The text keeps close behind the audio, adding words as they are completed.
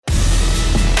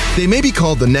They may be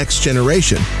called the next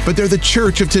generation, but they're the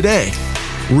church of today.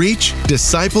 Reach,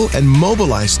 disciple, and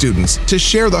mobilize students to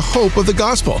share the hope of the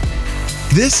gospel.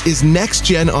 This is Next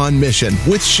Gen on Mission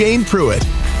with Shane Pruitt.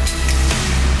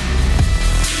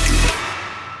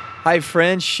 Hi,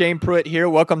 friends. Shane Pruitt here.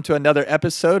 Welcome to another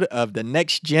episode of the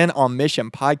Next Gen on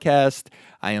Mission podcast.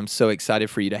 I am so excited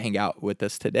for you to hang out with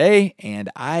us today, and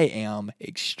I am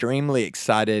extremely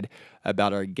excited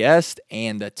about our guest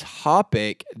and the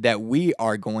topic that we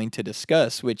are going to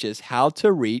discuss, which is how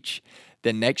to reach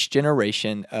the next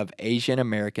generation of Asian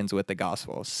Americans with the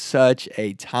gospel. Such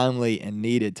a timely and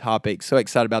needed topic. So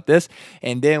excited about this.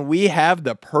 And then we have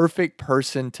the perfect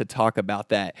person to talk about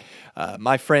that.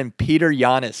 My friend Peter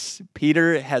Yanis.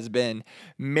 Peter has been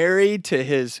married to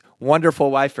his wonderful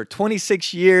wife for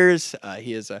 26 years.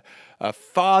 He is a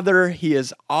father. He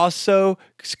is also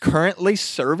currently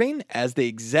serving as the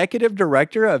executive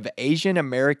director of Asian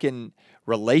American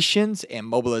Relations and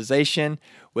Mobilization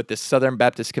with the Southern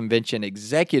Baptist Convention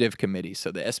Executive Committee,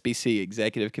 so the SBC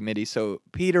Executive Committee. So,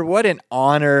 Peter, what an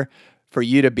honor for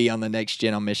you to be on the Next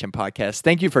Gen on Mission podcast.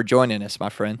 Thank you for joining us, my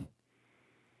friend.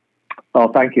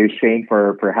 Oh, thank you, Shane,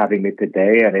 for having me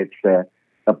today. And it's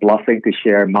a blessing to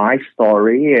share my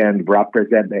story and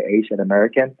represent the Asian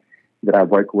American that I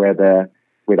work with our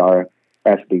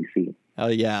SBC. Oh,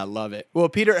 yeah, I love it. Well,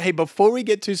 Peter, hey, before we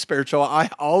get too spiritual, I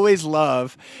always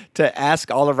love to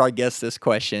ask all of our guests this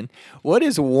question. What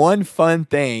is one fun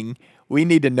thing we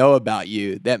need to know about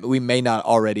you that we may not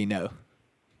already know?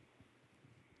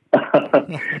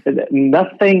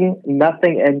 Nothing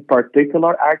in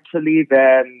particular, actually.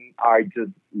 Then I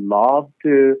just love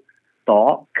to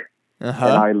talk, and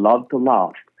I love to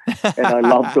laugh. And I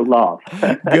love to laugh.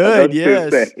 Good,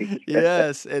 yes.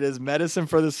 Yes, it is medicine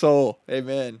for the soul.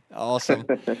 Amen. Awesome.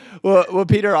 Well,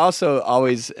 Peter, also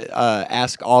always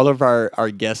ask all of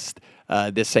our guests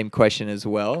this same question as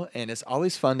well. And it's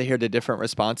always fun to hear the different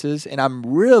responses. And I'm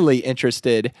really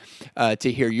interested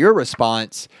to hear your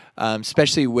response,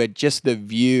 especially with just the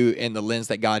view and the lens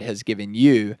that God has given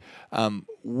you.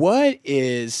 What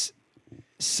is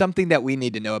something that we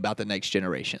need to know about the next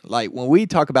generation? Like when we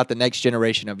talk about the next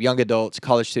generation of young adults,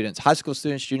 college students, high school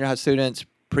students, junior high students,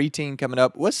 preteen coming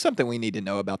up, what's something we need to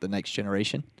know about the next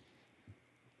generation?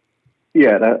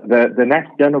 Yeah, the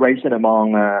next generation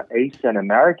among Asian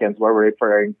Americans, we're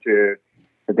referring to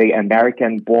the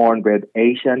American born with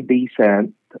Asian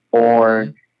descent,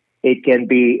 or it can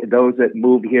be those that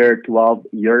move here 12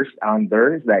 years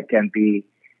under, that can be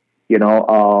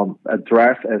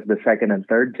addressed as the second and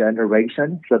third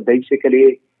generation. So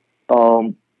basically,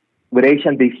 with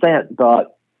Asian descent,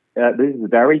 but this is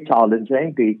very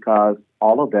challenging because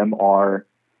all of them are,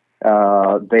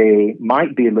 they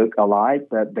might be look alike,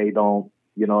 but they don't,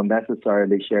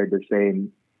 necessarily share the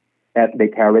same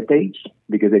ethnic heritage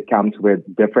because it comes with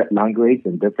different language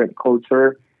and different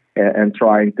culture and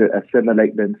trying to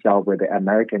assimilate themselves with the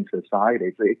American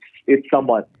society. So it's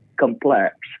somewhat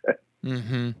complex.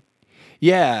 Mm-hmm.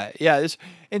 Yeah.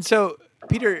 And so,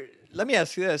 Peter, let me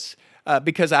ask you this,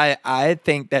 because I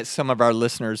think that some of our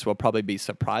listeners will probably be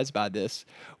surprised by this.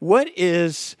 What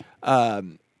is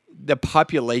the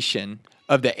population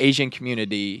of the Asian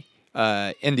community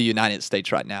in the United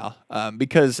States right now?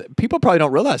 Because people probably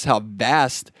don't realize how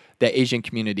vast the Asian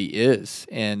community is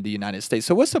in the United States.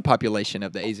 So what's the population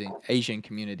of the Asian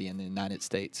community in the United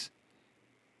States?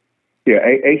 Yeah,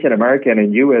 Asian American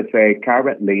in USA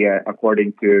currently,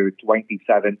 according to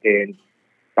 2017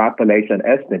 population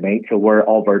estimate, so we're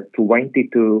over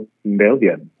 22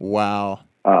 million. Wow!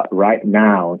 Right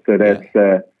now, so that's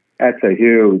a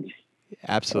huge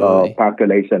absolutely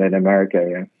population in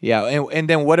America. Yeah, and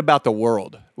then what about the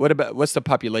world? What's the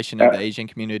population of the Asian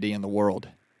community in the world?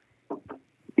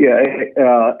 Yeah,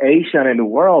 Asian in the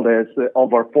world is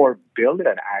over 4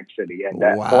 billion actually, and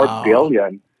that 4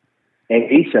 billion.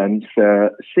 Asians,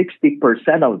 60%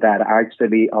 of that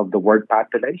actually of the world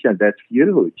population. That's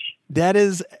huge. That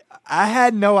is, I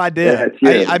had no idea.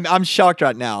 I'm shocked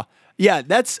right now. Yeah,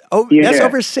 that's over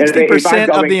 60%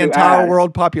 of the entire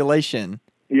world population.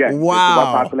 Yeah,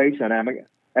 wow. Population.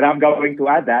 And I'm going to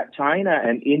add that China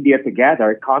and India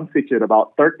together constitute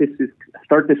about 36%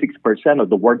 of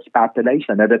the world's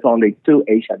population, and it's only 2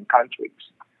 Asian countries,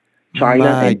 China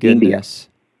and India.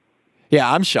 Yeah,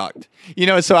 I'm shocked.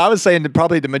 So I was saying that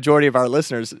probably the majority of our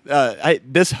listeners,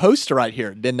 this host right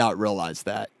here did not realize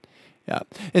that. Yeah.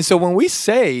 And so when we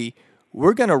say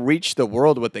we're going to reach the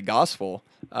world with the gospel,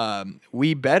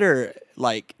 we better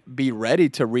be ready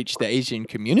to reach the Asian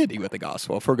community with the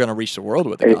gospel if we're going to reach the world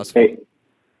with the gospel.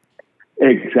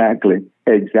 Exactly.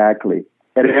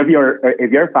 And if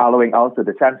you're following also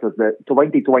the census, the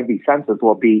 2020 census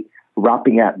will be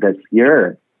wrapping up this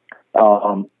year.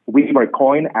 we were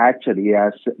coined actually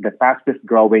as the fastest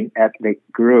growing ethnic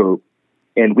group,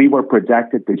 and we were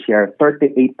projected to share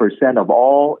 38% of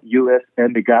all U.S.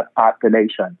 immigrant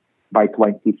population by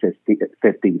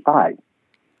 2055.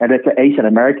 And it's Asian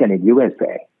American in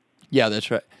USA. Yeah,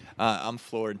 that's right. I'm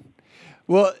floored.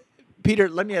 Well, Peter,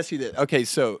 let me ask you this. Okay,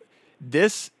 so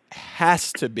this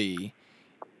has to be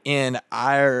in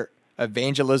our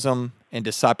evangelism and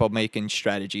disciple-making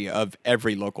strategy of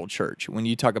every local church when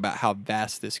you talk about how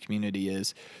vast this community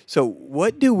is. So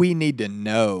what do we need to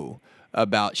know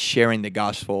about sharing the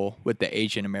gospel with the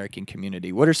Asian American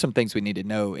community? What are some things we need to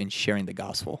know in sharing the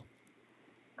gospel?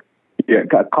 Yeah,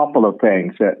 a couple of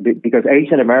things. Because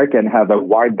Asian American have a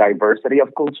wide diversity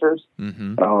of cultures,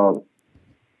 a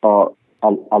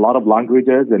lot of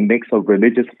languages, and mix of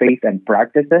religious faith and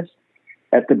practices.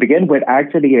 To begin with,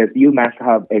 actually, is you must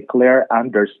have a clear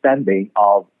understanding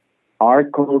of our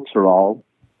cultural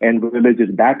and religious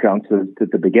background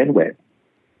to begin with.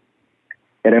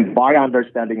 And then by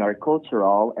understanding our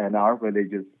cultural and our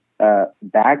religious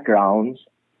backgrounds,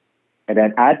 and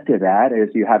then add to that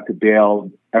is you have to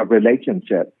build a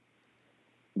relationship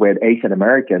with Asian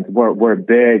Americans. We're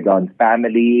big on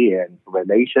family and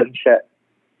relationship.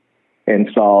 And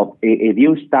so if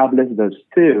you establish those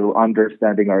two,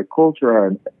 understanding our culture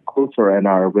and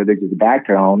our religious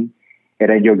background, and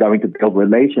then you're going to build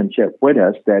relationship with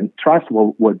us, then trust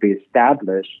would be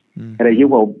established, and then you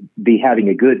will be having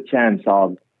a good chance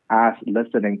of us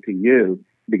listening to you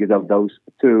because of those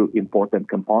two important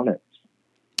components.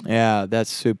 Yeah,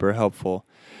 that's super helpful.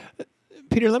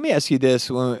 Peter, let me ask you this.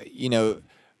 You know,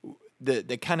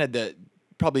 the kind of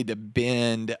probably the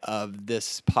bend of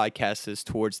this podcast is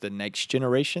towards the next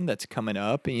generation that's coming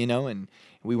up, you know, and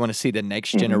we want to see the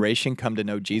next generation come to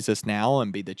know Jesus now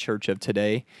and be the church of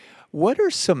today. What are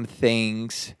some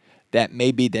things that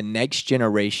maybe the next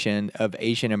generation of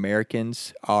Asian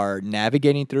Americans are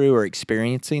navigating through or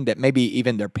experiencing that maybe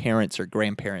even their parents or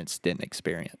grandparents didn't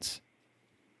experience?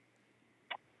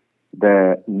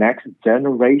 The next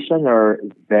generation are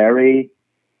very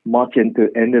much into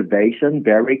innovation,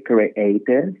 very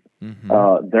creative.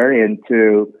 They're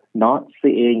into not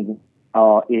seeing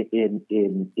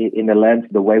in a lens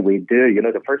the way we do. You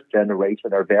know, the first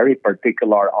generation are very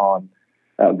particular on,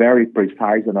 very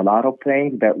precise on a lot of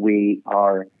things, that we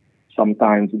are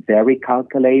sometimes very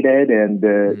calculated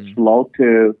and slow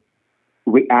to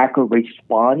react or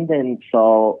respond. And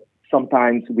so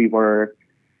sometimes we were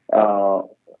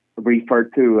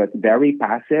referred to as very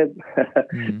passive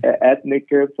ethnic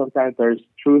group. Sometimes there's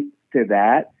truth to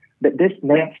that. But this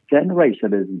next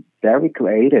generation is very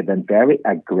creative and very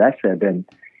aggressive. And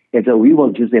so we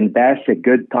will just invest a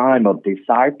good time of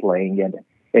discipling and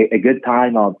a good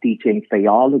time of teaching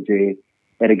theology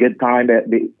and a good time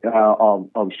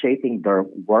of shaping their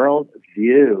world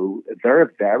view.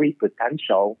 They're very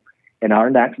potential, and our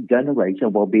next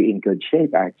generation will be in good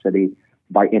shape, actually,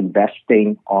 by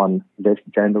investing on this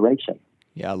generation.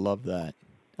 Yeah, I love that.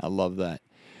 I love that.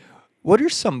 What are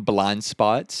some blind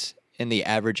spots in the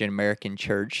average American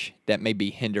church that may be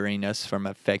hindering us from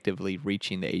effectively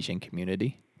reaching the Asian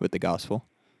community with the gospel?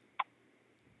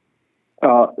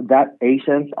 That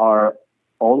Asians are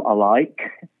all alike.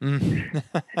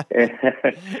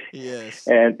 Yes.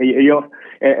 And you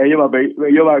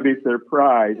might be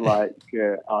surprised, like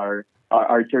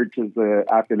our church is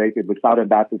affiliated with Southern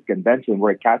Baptist Convention.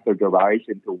 We're categorized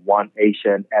into one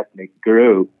Asian ethnic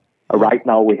group. Right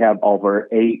now, we have over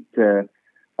 8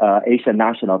 Asian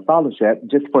National Fellowship.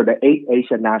 Just for the 8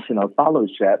 Asian National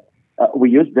Fellowship,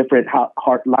 we use different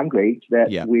heart language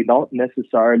that we don't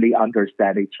necessarily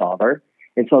understand each other.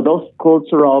 And so those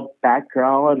cultural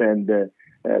background and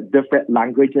different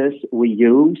languages we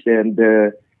use, and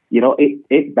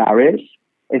it varies.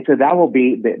 And so that will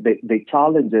be the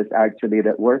challenges actually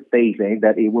that we're facing,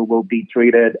 that we will be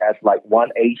treated as like one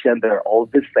Asian, they're all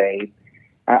the same.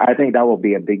 I think that will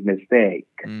be a big mistake.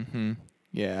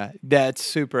 Yeah, that's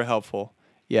super helpful.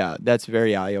 Yeah, that's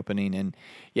very eye-opening. And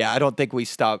yeah, I don't think we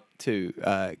stop to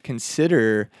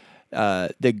consider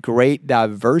the great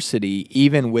diversity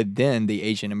even within the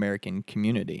Asian American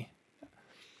community.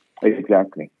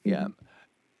 Exactly. Yeah.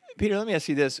 Peter, let me ask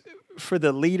you this. For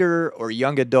the leader or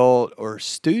young adult or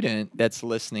student that's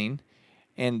listening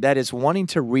and that is wanting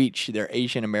to reach their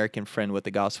Asian American friend with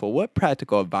the gospel, what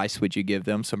practical advice would you give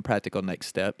them, some practical next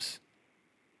steps?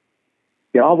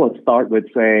 Yeah, I will start with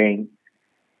saying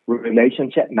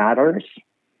relationship matters,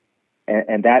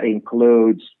 and that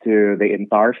includes to the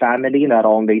entire family, not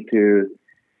only to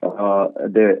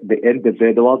the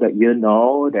individual that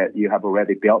you have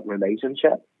already built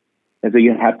relationship. And so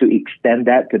you have to extend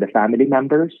that to the family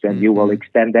members, and you will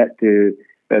extend that to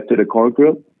the core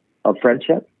group. of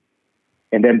friendship.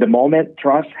 And then the moment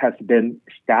trust has been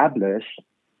established,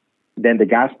 then the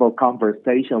gospel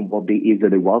conversation will be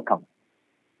easily welcome.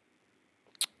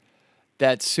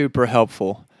 That's super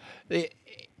helpful.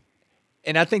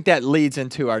 And I think that leads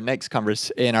into our next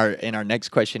in our next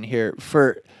question here.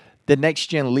 For the next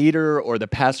gen leader or the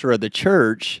pastor of the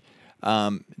church,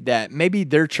 that maybe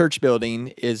their church building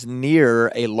is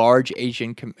near a large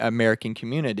Asian American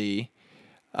community,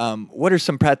 what are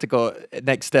some practical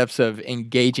next steps of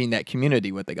engaging that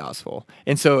community with the gospel?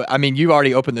 And so, I mean, you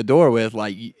already opened the door with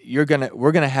like we're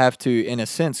gonna have to, in a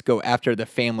sense, go after the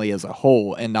family as a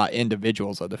whole and not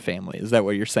individuals of the family. Is that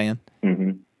what you're saying?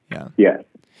 Mm-hmm. Yeah. Yeah.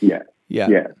 Yeah. Yeah.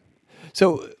 Yeah.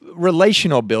 So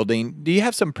relational building, do you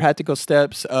have some practical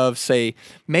steps of, say,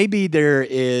 maybe there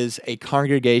is a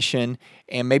congregation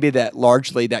and maybe that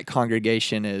largely that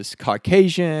congregation is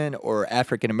Caucasian or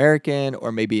African American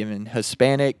or maybe even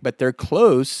Hispanic, but they're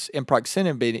close in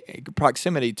proximity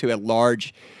to a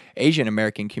large Asian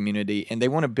American community, and they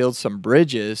want to build some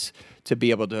bridges to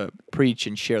be able to preach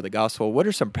and share the gospel. What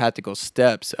are some practical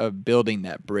steps of building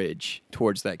that bridge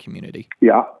towards that community?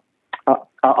 Yeah.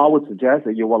 I would suggest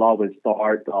that you will always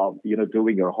start,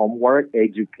 doing your homework,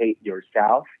 educate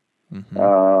yourself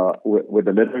with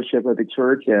the leadership of the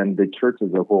church and the church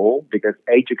as a whole, because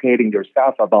educating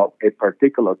yourself about a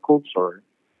particular culture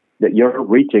that you're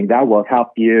reaching, that will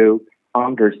help you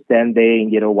understanding,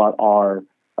 what are,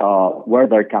 where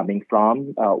they're coming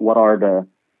from, what are the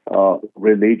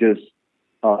religious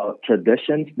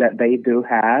traditions that they do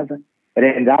have. And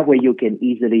in that way, you can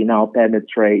easily now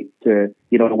penetrate to,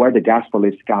 where the gospel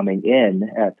is coming in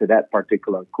to that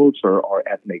particular culture or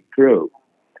ethnic group.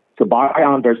 So by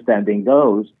understanding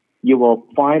those, you will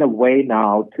find a way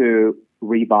now to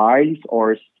revise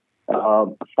or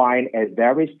find a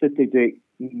very strategic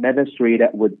ministry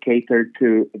that would cater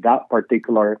to that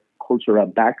particular cultural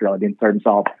background in terms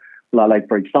of, like,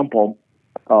 for example,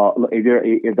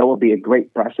 if there will be a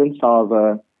great presence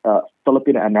of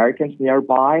Filipino Americans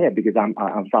nearby, because I'm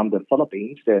from the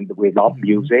Philippines and we love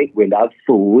music, we love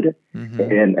food,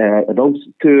 and those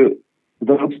two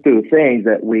things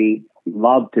that we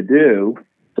love to do.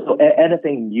 So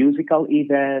anything musical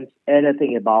events,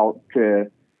 anything about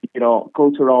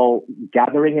cultural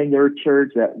gathering in your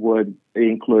church that would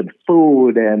include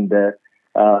food and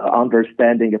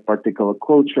understanding a particular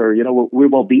culture, we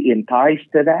will be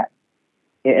enticed to that.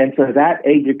 And so that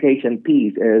education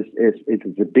piece is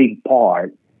a big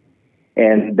part,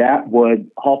 and that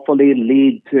would hopefully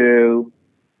lead to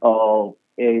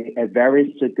a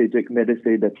very strategic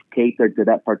ministry that's catered to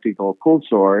that particular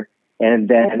culture, and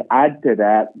then add to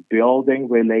that building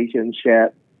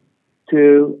relationship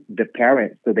to the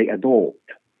parents, to the adult.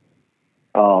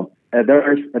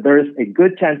 There's a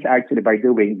good chance actually by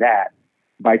doing that,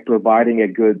 by providing a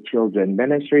good children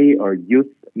ministry or youth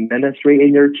ministry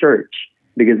in your church.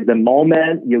 Because the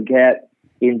moment you get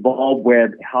involved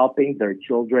with helping their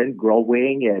children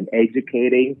growing and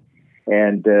educating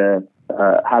and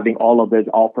having all of this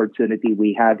opportunity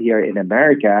we have here in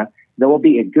America, there will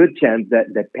be a good chance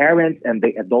that the parents and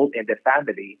the adult in the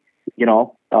family,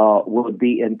 would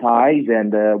be enticed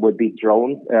and would be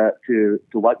drawn to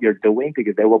what you're doing,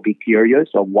 because they will be curious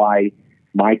of why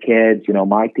my kids,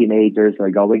 my teenagers are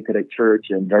going to the church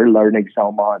and they're learning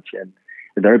so much and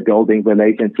they're building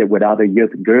relationship with other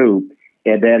youth group.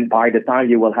 And then by the time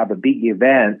you will have a big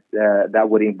event that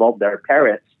would involve their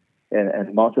parents,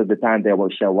 and most of the time they will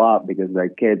show up because their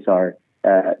kids are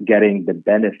getting the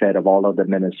benefit of all of the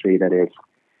ministry that is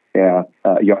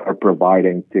you're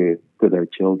providing to their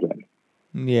children.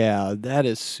 Yeah, that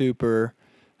is super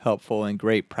helpful and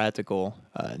great practical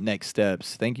next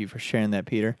steps. Thank you for sharing that,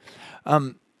 Peter.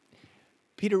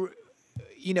 Peter,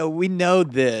 we know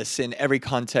this in every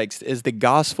context is the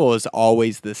gospel is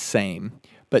always the same,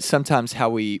 but sometimes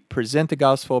how we present the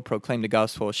gospel, proclaim the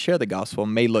gospel, share the gospel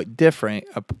may look different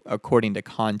according to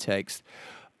context.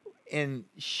 In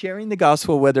sharing the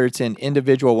gospel, whether it's in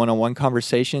individual one-on-one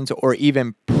conversations or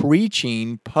even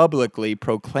preaching publicly,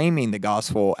 proclaiming the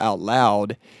gospel out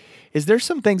loud, is there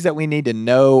some things that we need to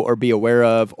know or be aware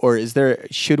of, or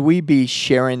should we be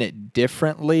sharing it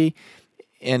differently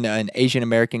in an Asian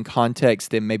American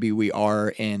context than maybe we are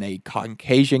in a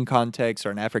Caucasian context or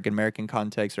an African American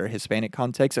context or a Hispanic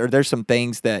context? Or are there some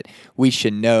things that we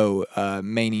should know,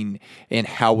 meaning in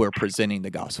how we're presenting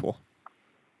the gospel?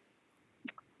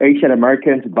 Asian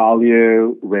Americans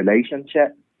value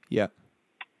relationship,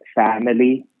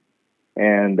 family,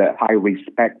 and high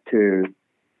respect to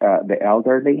the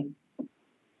elderly.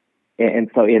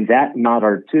 And so in that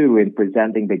matter, too, in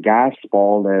presenting the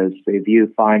gospel, is if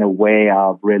you find a way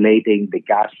of relating the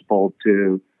gospel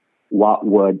to what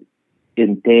would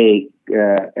intake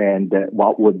and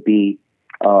what would be,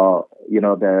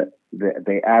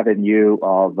 the avenue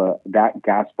of that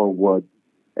gospel would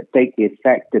take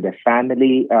effect to the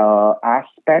family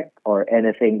aspect or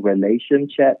anything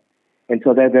relationship. And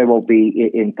so that they will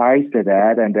be enticed to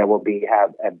that, and they will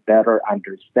have a better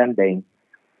understanding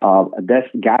of this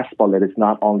gospel. It is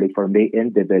not only for me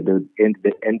individually,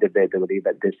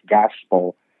 but this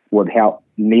gospel would help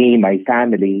me, my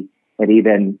family, and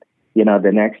even,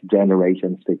 the next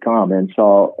generations to come. And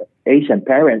so Asian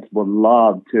parents would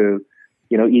love to,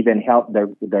 even help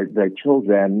their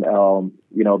children,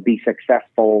 be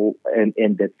successful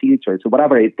in the future. So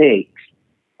whatever it takes.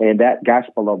 And that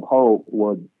gospel of hope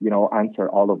would, answer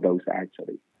all of those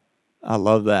actually. I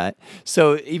love that.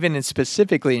 So even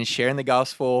specifically in sharing the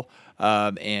gospel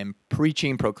and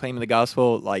preaching, proclaiming the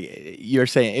gospel, like you're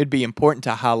saying, it'd be important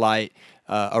to highlight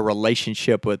a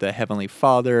relationship with the Heavenly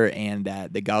Father, and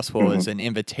that the gospel is an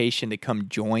invitation to come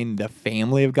join the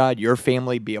family of God, your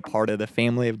family, be a part of the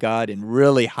family of God, and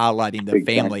really highlighting the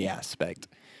family aspect.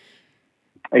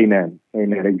 Amen.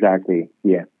 Exactly.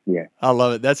 Yeah. I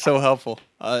love it. That's so helpful.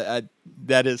 That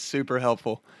is super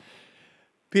helpful.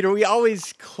 Peter, we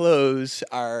always close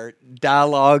our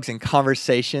dialogues and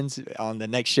conversations on the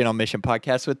Next Gen on Mission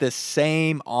podcast with this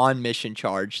same on mission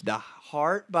charge. The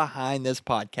heart behind this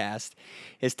podcast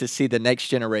is to see the next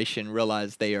generation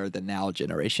realize they are the now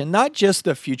generation, not just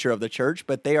the future of the church,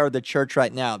 but they are the church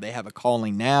right now. They have a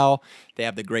calling now. They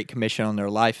have the Great Commission on their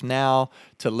life now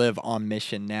to live on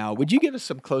mission now. Would you give us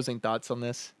some closing thoughts on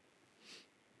this?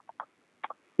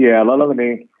 Yeah, let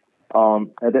me.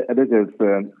 This is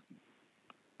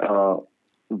a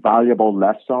valuable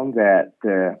lesson that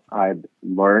I've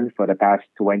learned for the past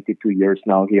 22 years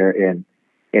now here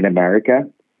in America,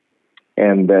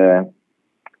 and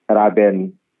I've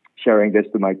been sharing this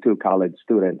to my 2 college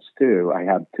students too. I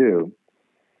have 2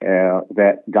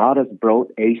 that God has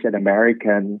brought Asian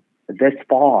American this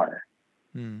far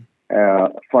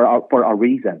for a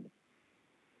reason,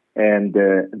 and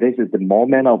this is the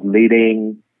moment of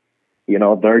leading,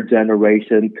 their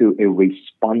generation to a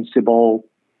responsible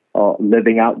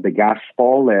living out the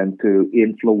gospel, and to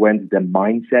influence the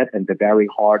mindset and the very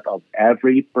heart of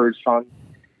every person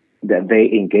that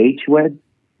they engage with,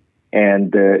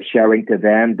 and sharing to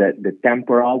them that the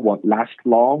temporal won't last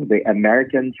long. The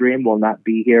American dream will not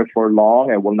be here for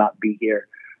long and will not be here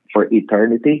for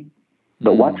eternity.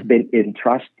 But what's been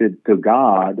entrusted to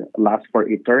God lasts for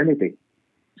eternity.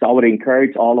 So I would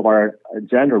encourage all of our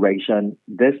generation,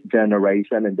 this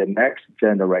generation and the next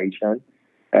generation,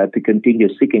 to continue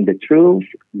seeking the truth,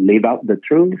 live out the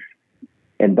truth,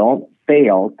 and don't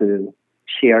fail to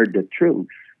share the truth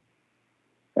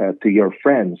to your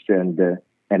friends. And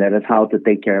that is how to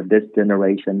take care of this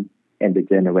generation and the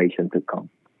generation to come.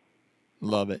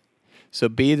 Love it. So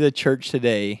be the church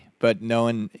today, but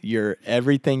knowing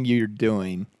everything you're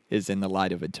doing is in the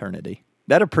light of eternity.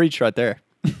 That'll preach right there.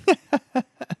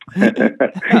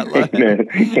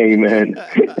 Amen.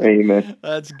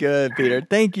 That's good, Peter.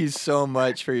 Thank you so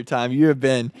much for your time. You have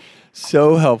been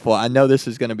so helpful. I know this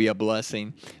is going to be a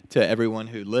blessing to everyone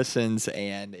who listens,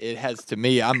 and it has to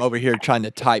me. I'm over here trying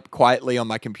to type quietly on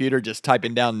my computer, just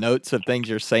typing down notes of things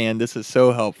you're saying. This is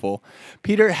so helpful.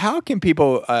 Peter, how can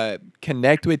people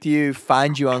connect with you,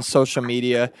 find you on social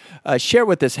media? Share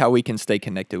with us how we can stay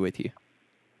connected with you.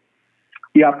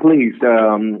 Yeah, please.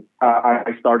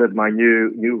 I started my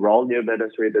new role, new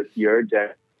ministry this year,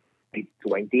 January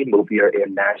 2020. Moved here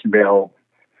in Nashville,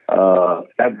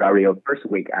 February of first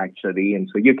week actually, and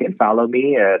so you can follow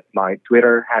me at my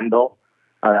Twitter handle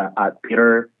at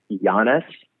Peter Llanes,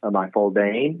 my full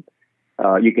name.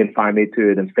 You can find me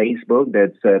too in Facebook.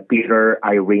 That's Peter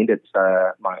Irene. That's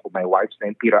my wife's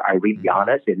name, Peter Irene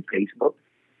Llanes, in Facebook.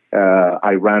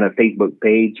 I run a Facebook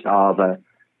page of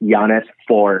Llanes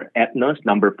for Ethnos,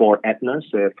 number 4 Ethnos,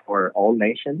 for all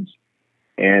nations.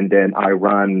 And then I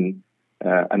run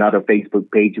another Facebook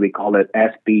page. We call it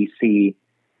SBC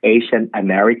Asian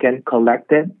American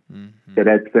Collective. So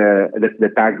that's the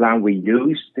tagline we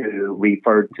use to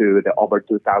refer to the over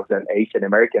 2,000 Asian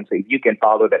Americans. So if you can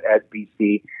follow the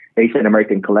SBC Asian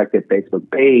American Collective Facebook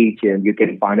page, and you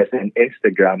can find us on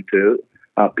Instagram too,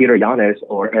 Peter Llanes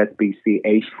or SBC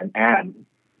Asian and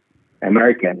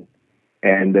American.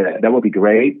 And that would be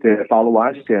great to follow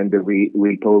us, and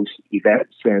we post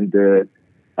events and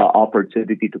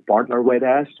opportunity to partner with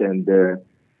us. And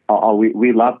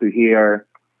we love to hear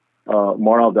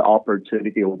more of the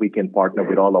opportunity we can partner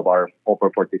with all of our over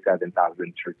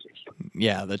 47,000 churches.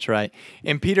 Yeah, that's right.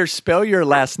 And Peter, spell your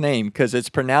last name, because it's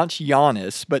pronounced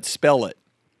Llanes, but spell it.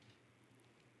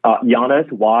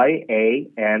 Llanes,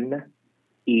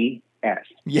 Yanes.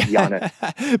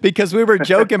 Giannis. Because we were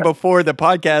joking before the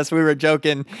podcast, we were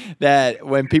joking that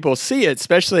when people see it,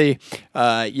 especially,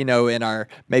 in our,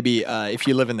 maybe if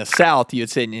you live in the South, you'd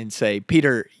sit and say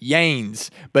Peter Yanes.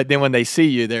 But then when they see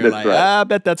you, they're That's like, right. I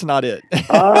bet that's not it.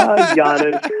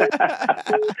 Giannis.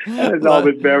 That is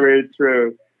always very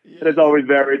true. It is always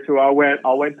very true. I went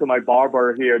to my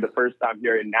barber here the first time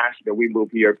here in Nashville. We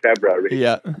moved here in February.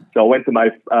 Yeah. So I went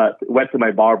to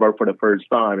my barber for the first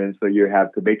time, and so you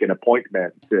have to make an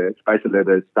appointment, especially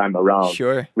this time around.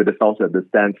 Sure. With the social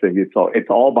distancing, it's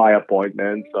all by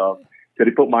appointment. So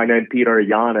they put my name Peter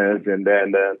Yanes, and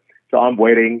then so I'm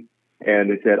waiting.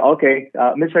 And they said, okay,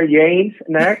 Mr. Yanes,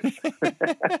 next.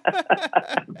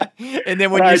 And then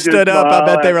when you stood up, I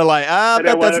bet they were like, I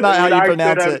bet that's not how you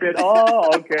pronounce it. Said, oh,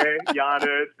 okay,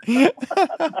 Giannis.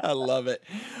 I love it.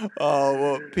 Oh,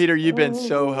 well, Peter, you've been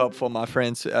so helpful, my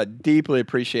friends. I deeply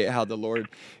appreciate how the Lord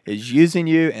is using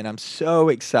you, and I'm so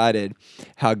excited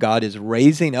how God is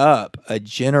raising up a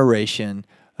generation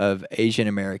of Asian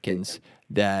Americans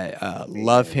that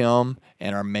love Him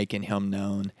and are making Him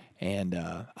known. And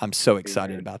I'm so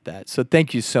excited about that. So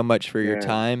thank you so much for your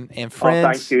time. And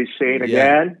friends. Thank you, Shane,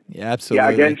 again. Yeah, absolutely. Yeah,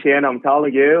 again, Shane, I'm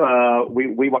telling you,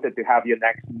 we wanted to have you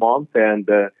next month. And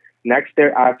next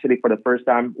year, actually, for the first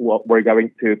time, we're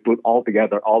going to put all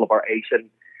together all of our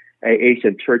Asian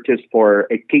churches for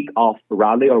a kick-off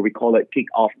rally, or we call it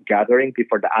kick-off gathering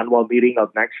before the annual meeting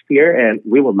of next year. And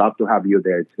we would love to have you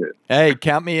there too. Hey,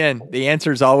 count me in. The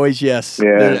answer is always yes.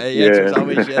 Yeah, the answer is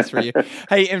always yes for you.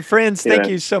 Hey, and friends, thank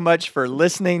you so much for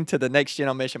listening to the Next Gen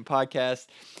on Mission podcast.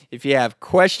 If you have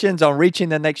questions on reaching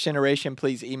the next generation,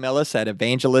 please email us at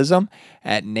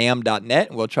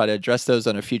evangelism@nam.net. We'll try to address those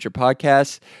on a future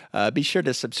podcast. Be sure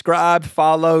to subscribe,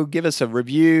 follow, give us a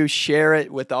review, share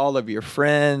it with all of your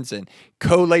friends and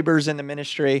co-laborers in the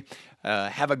ministry.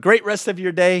 Have a great rest of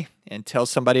your day, and tell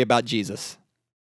somebody about Jesus.